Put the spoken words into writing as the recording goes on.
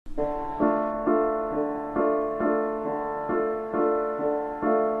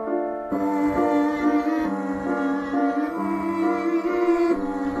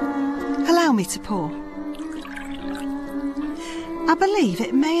Allow me to pour. I believe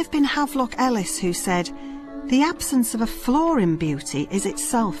it may have been Havelock Ellis who said, "The absence of a flaw in beauty is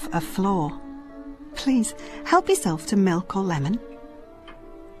itself a flaw." Please, help yourself to milk or lemon.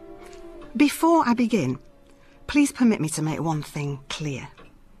 Before I begin, please permit me to make one thing clear.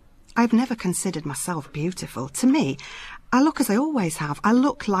 I've never considered myself beautiful. To me, I look as I always have. I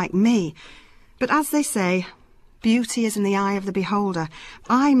look like me. But as they say, beauty is in the eye of the beholder.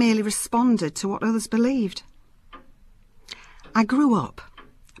 I merely responded to what others believed. I grew up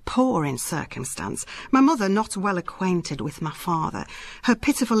poor in circumstance, my mother not well acquainted with my father, her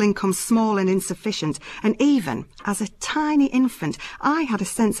pitiful income small and insufficient, and even as a tiny infant I had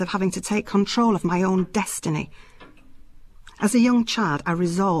a sense of having to take control of my own destiny. As a young child I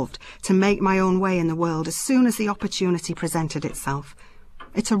resolved to make my own way in the world as soon as the opportunity presented itself.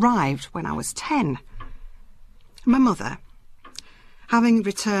 It arrived when I was 10. My mother, having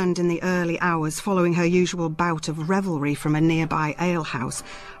returned in the early hours following her usual bout of revelry from a nearby alehouse,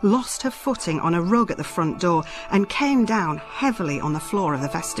 lost her footing on a rug at the front door and came down heavily on the floor of the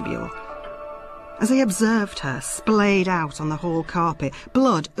vestibule. As I observed her splayed out on the hall carpet,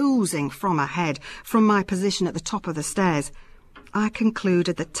 blood oozing from her head from my position at the top of the stairs, I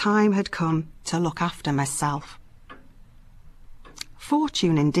concluded that time had come to look after myself.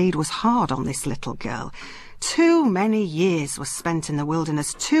 Fortune indeed was hard on this little girl. Too many years were spent in the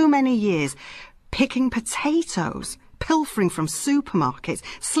wilderness, too many years picking potatoes, pilfering from supermarkets,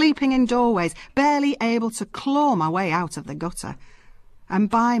 sleeping in doorways, barely able to claw my way out of the gutter. And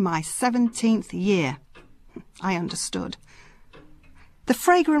by my 17th year, I understood. The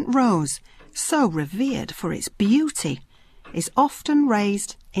fragrant rose, so revered for its beauty, is often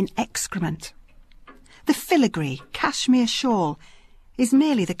raised in excrement. The filigree cashmere shawl is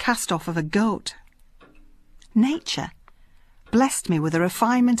merely the cast-off of a goat. Nature blessed me with a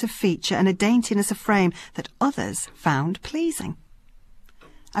refinement of feature and a daintiness of frame that others found pleasing.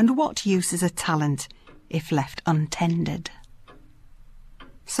 And what use is a talent if left untended?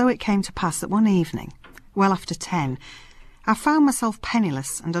 So it came to pass that one evening, well after 10, I found myself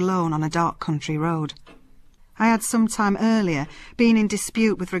penniless and alone on a dark country road. I had some time earlier been in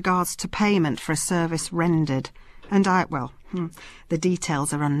dispute with regards to payment for a service rendered, and the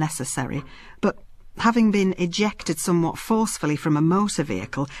details are unnecessary, but having been ejected somewhat forcefully from a motor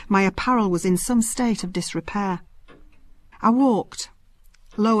vehicle, my apparel was in some state of disrepair. I walked,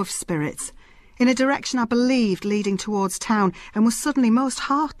 low of spirits, in a direction I believed leading towards town, and was suddenly most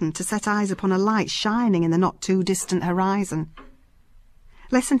heartened to set eyes upon a light shining in the not-too-distant horizon.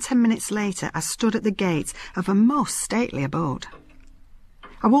 Less than 10 minutes later, I stood at the gates of a most stately abode.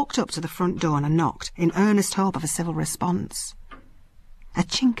 I walked up to the front door and I knocked, in earnest hope of a civil response. A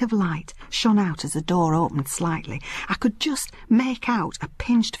chink of light shone out as the door opened slightly. I could just make out a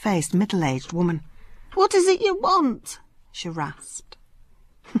pinched-faced, middle-aged woman. "What is it you want?" she rasped.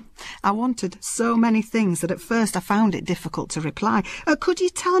 I wanted so many things that at first I found it difficult to reply. "Could you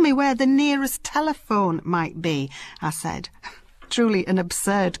tell me where the nearest telephone might be?" I said. Truly an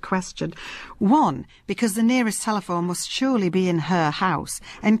absurd question. 1, because the nearest telephone must surely be in her house,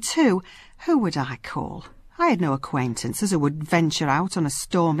 and 2, who would I call? I had no acquaintances who would venture out on a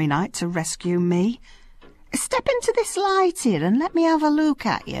stormy night to rescue me. "Step into this light here and let me have a look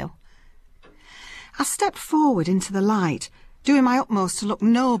at you." I stepped forward into the light, doing my utmost to look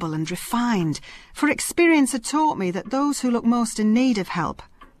noble and refined, for experience had taught me that those who look most in need of help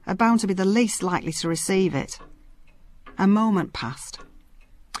are bound to be the least likely to receive it. A moment passed.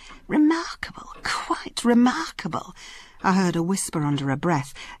 "Remarkable, quite remarkable," I heard her whisper under her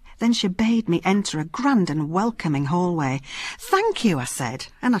breath. Then she bade me enter a grand and welcoming hallway. "Thank you," I said,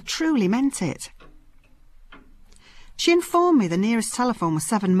 and I truly meant it. She informed me the nearest telephone was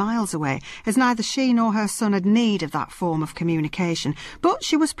 7 miles away, as neither she nor her son had need of that form of communication, but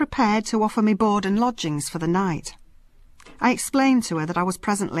she was prepared to offer me board and lodgings for the night. I explained to her that I was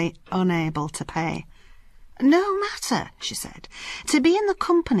presently unable to pay. "No matter," she said. "To be in the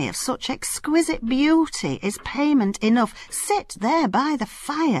company of such exquisite beauty is payment enough. Sit there by the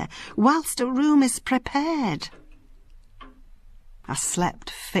fire whilst a room is prepared." I slept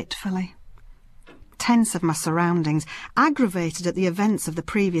fitfully, tense of my surroundings, aggravated at the events of the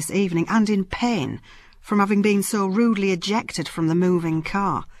previous evening, and in pain from having been so rudely ejected from the moving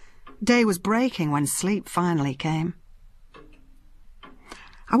car. Day was breaking when sleep finally came.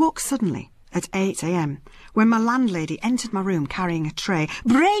 I woke suddenly at 8 a.m, when my landlady entered my room carrying a tray.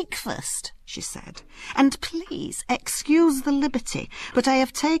 "Breakfast," she said, "and please excuse the liberty, but I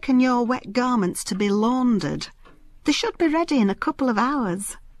have taken your wet garments to be laundered. They should be ready in a couple of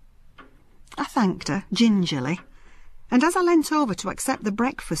hours." I thanked her gingerly, And as I leant over to accept the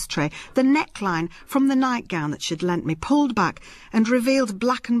breakfast tray, the neckline from the nightgown that she'd lent me pulled back and revealed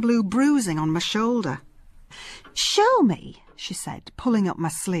black and blue bruising on my shoulder. "Show me," she said, pulling up my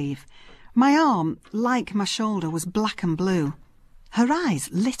sleeve. My arm, like my shoulder, was black and blue. Her eyes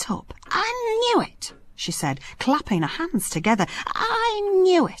lit up. "I knew it," she said, clapping her hands together. "I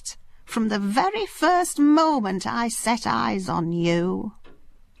knew it from the very first moment I set eyes on you."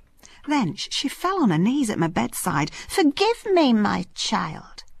 Then she fell on her knees at my bedside. "Forgive me, my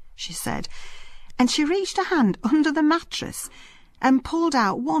child," she said, and she reached her hand under the mattress and pulled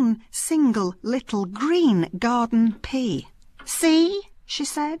out one single little green garden pea. "See," she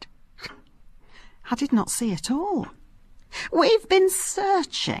said. I did not see at all. "We've been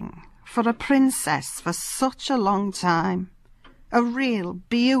searching for a princess for such a long time. A real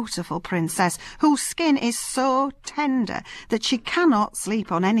beautiful princess whose skin is so tender that she cannot sleep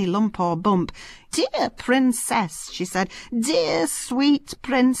on any lump or bump. Dear princess," she said, "dear sweet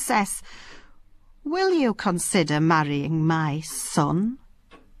princess, will you consider marrying my son?"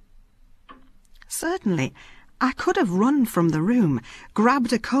 Certainly, I could have run from the room,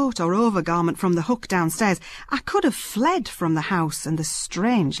 grabbed a coat or overgarment from the hook downstairs. I could have fled from the house and the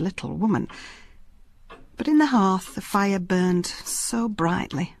strange little woman. But in the hearth the fire burned so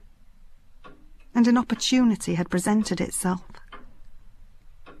brightly, and an opportunity had presented itself.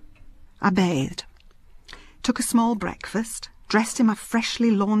 I bathed, took a small breakfast, dressed in my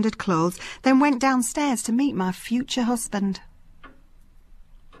freshly laundered clothes, then went downstairs to meet my future husband.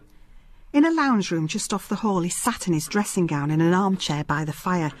 In a lounge room just off the hall, he sat in his dressing gown in an armchair by the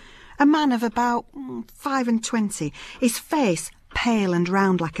fire, a man of about 25, his face pale and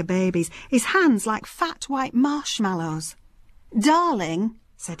round like a baby's, his hands like fat white marshmallows. "Darling,"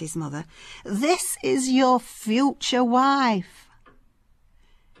 said his mother, "this is your future wife."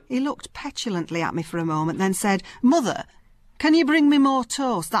 He looked petulantly at me for a moment, then said, "Mother, can you bring me more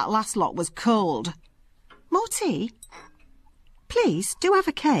toast? That last lot was cold." "More tea? Please, do have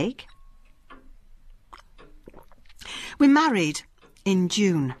a cake." We married in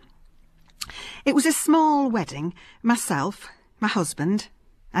June. It was a small wedding. Myself, my husband,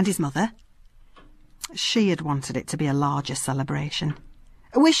 and his mother. She had wanted it to be a larger celebration.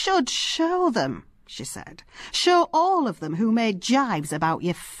 "We should show them," she said. "Show all of them who made jibes about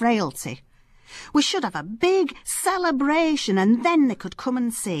your frailty. We should have a big celebration, and then they could come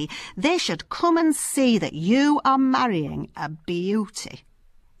and see. They should come and see that you are marrying a beauty.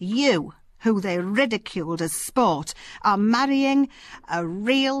 You, who they ridiculed as sport, are marrying a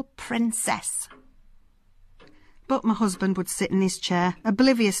real princess." But my husband would sit in his chair,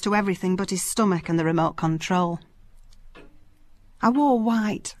 oblivious to everything but his stomach and the remote control. I wore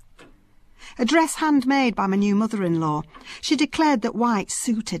white. A dress handmade by my new mother-in-law. She declared that white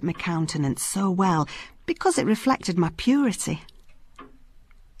suited my countenance so well because it reflected my purity.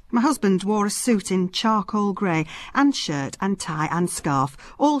 My husband wore a suit in charcoal grey, and shirt and tie and scarf,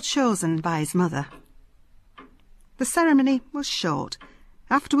 all chosen by his mother. The ceremony was short.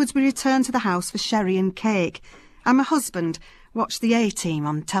 Afterwards we returned to the house for sherry and cake, and my husband watched the A-Team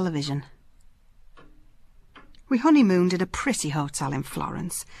on television. We honeymooned in a pretty hotel in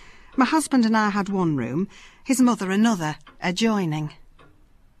Florence. My husband and I had one room, his mother another, adjoining.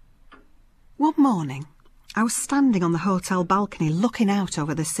 One morning, I was standing on the hotel balcony looking out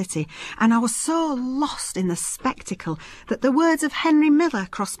over the city, and I was so lost in the spectacle that the words of Henry Miller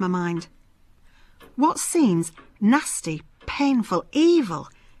crossed my mind. What seems nasty, painful, evil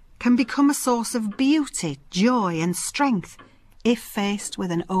can become a source of beauty, joy and strength if faced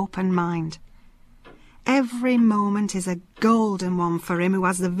with an open mind. Every moment is a golden one for him who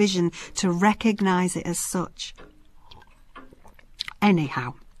has the vision to recognise it as such.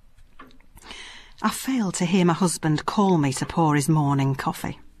 Anyhow, I failed to hear my husband call me to pour his morning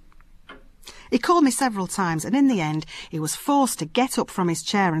coffee. He called me several times, and in the end he was forced to get up from his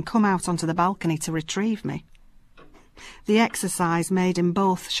chair and come out onto the balcony to retrieve me. The exercise made him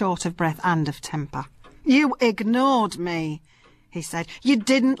both short of breath and of temper. "You ignored me," he said. "You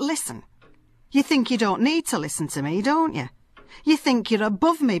didn't listen. You think you don't need to listen to me, don't you? You think you're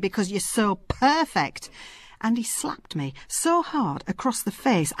above me because you're so perfect." And he slapped me so hard across the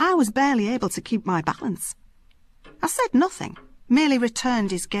face I was barely able to keep my balance. I said nothing, merely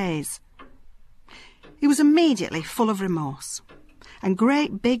returned his gaze. He was immediately full of remorse, and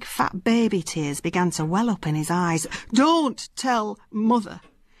great big fat baby tears began to well up in his eyes. "Don't tell Mother,"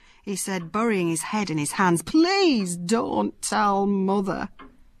 he said, burying his head in his hands. "Please don't tell Mother."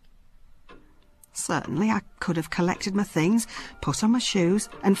 Certainly I could have collected my things, put on my shoes,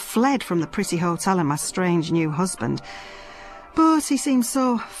 and fled from the pretty hotel and my strange new husband. But he seemed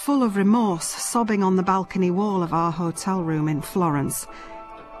so full of remorse, sobbing on the balcony wall of our hotel room in Florence.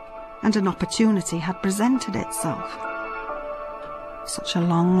 And an opportunity had presented itself. Such a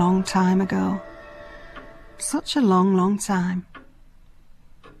long, long time ago. Such a long, long time.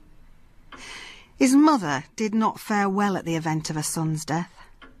 His mother did not fare well at the event of her son's death.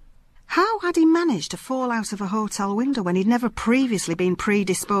 How had he managed to fall out of a hotel window when he'd never previously been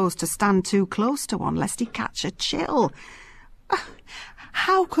predisposed to stand too close to one lest he catch a chill?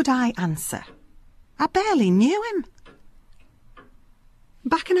 How could I answer? I barely knew him.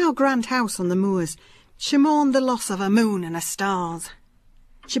 Back in our grand house on the moors, she mourned the loss of her moon and her stars.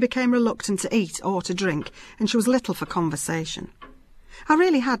 She became reluctant to eat or to drink, and she was little for conversation. I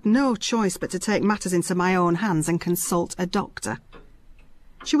really had no choice but to take matters into my own hands and consult a doctor.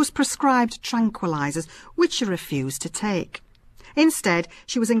 She was prescribed tranquilizers, which she refused to take. Instead,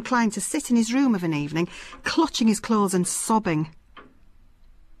 she was inclined to sit in his room of an evening, clutching his clothes and sobbing.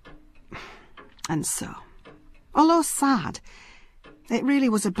 And so, although sad, it really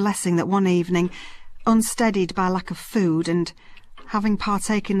was a blessing that one evening, unsteadied by lack of food and having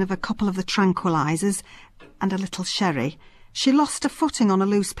partaken of a couple of the tranquilizers and a little sherry, she lost her footing on a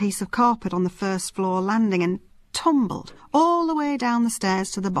loose piece of carpet on the first floor landing and tumbled all the way down the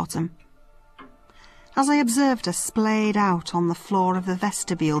stairs to the bottom. As I observed her splayed out on the floor of the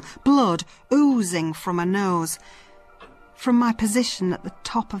vestibule, blood oozing from her nose, from my position at the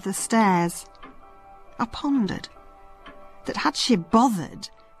top of the stairs, I pondered that had she bothered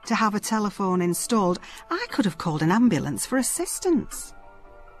to have a telephone installed, I could have called an ambulance for assistance.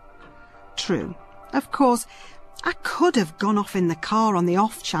 True, of course, I could have gone off in the car on the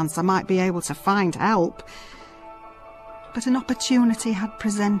off chance I might be able to find help, but an opportunity had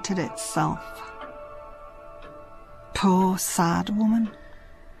presented itself. Poor sad woman.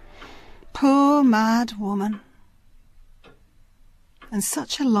 Poor mad woman. And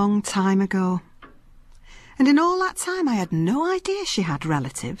such a long time ago. And in all that time I had no idea she had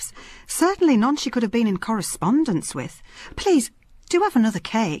relatives. Certainly none she could have been in correspondence with. Please, do have another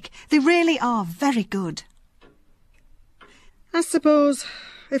cake. They really are very good. I suppose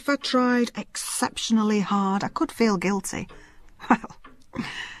if I tried exceptionally hard, I could feel guilty. Well,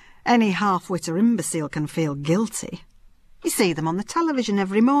 any half-wit or imbecile can feel guilty. You see them on the television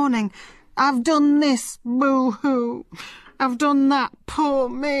every morning. I've done this, boo-hoo. I've done that, poor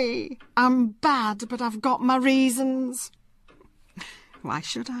me. I'm bad, but I've got my reasons. Why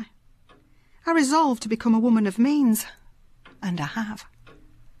should I? I resolved to become a woman of means, and I have.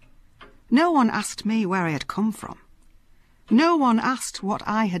 No one asked me where I had come from. No one asked what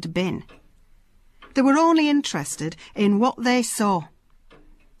I had been. They were only interested in what they saw,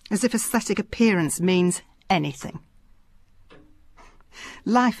 as if aesthetic appearance means anything.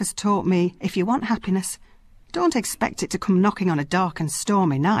 Life has taught me, if you want happiness, don't expect it to come knocking on a dark and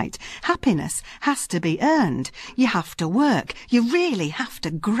stormy night. Happiness has to be earned. You have to work. You really have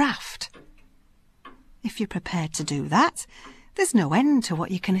to graft. If you're prepared to do that, there's no end to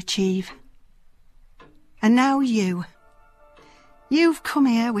what you can achieve. And now you. You've come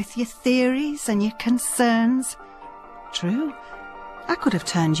here with your theories and your concerns. True, I could have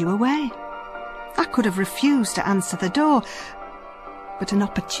turned you away. I could have refused to answer the door. But an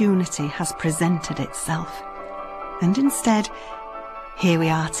opportunity has presented itself. And instead, here we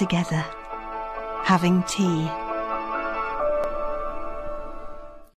are together, having tea.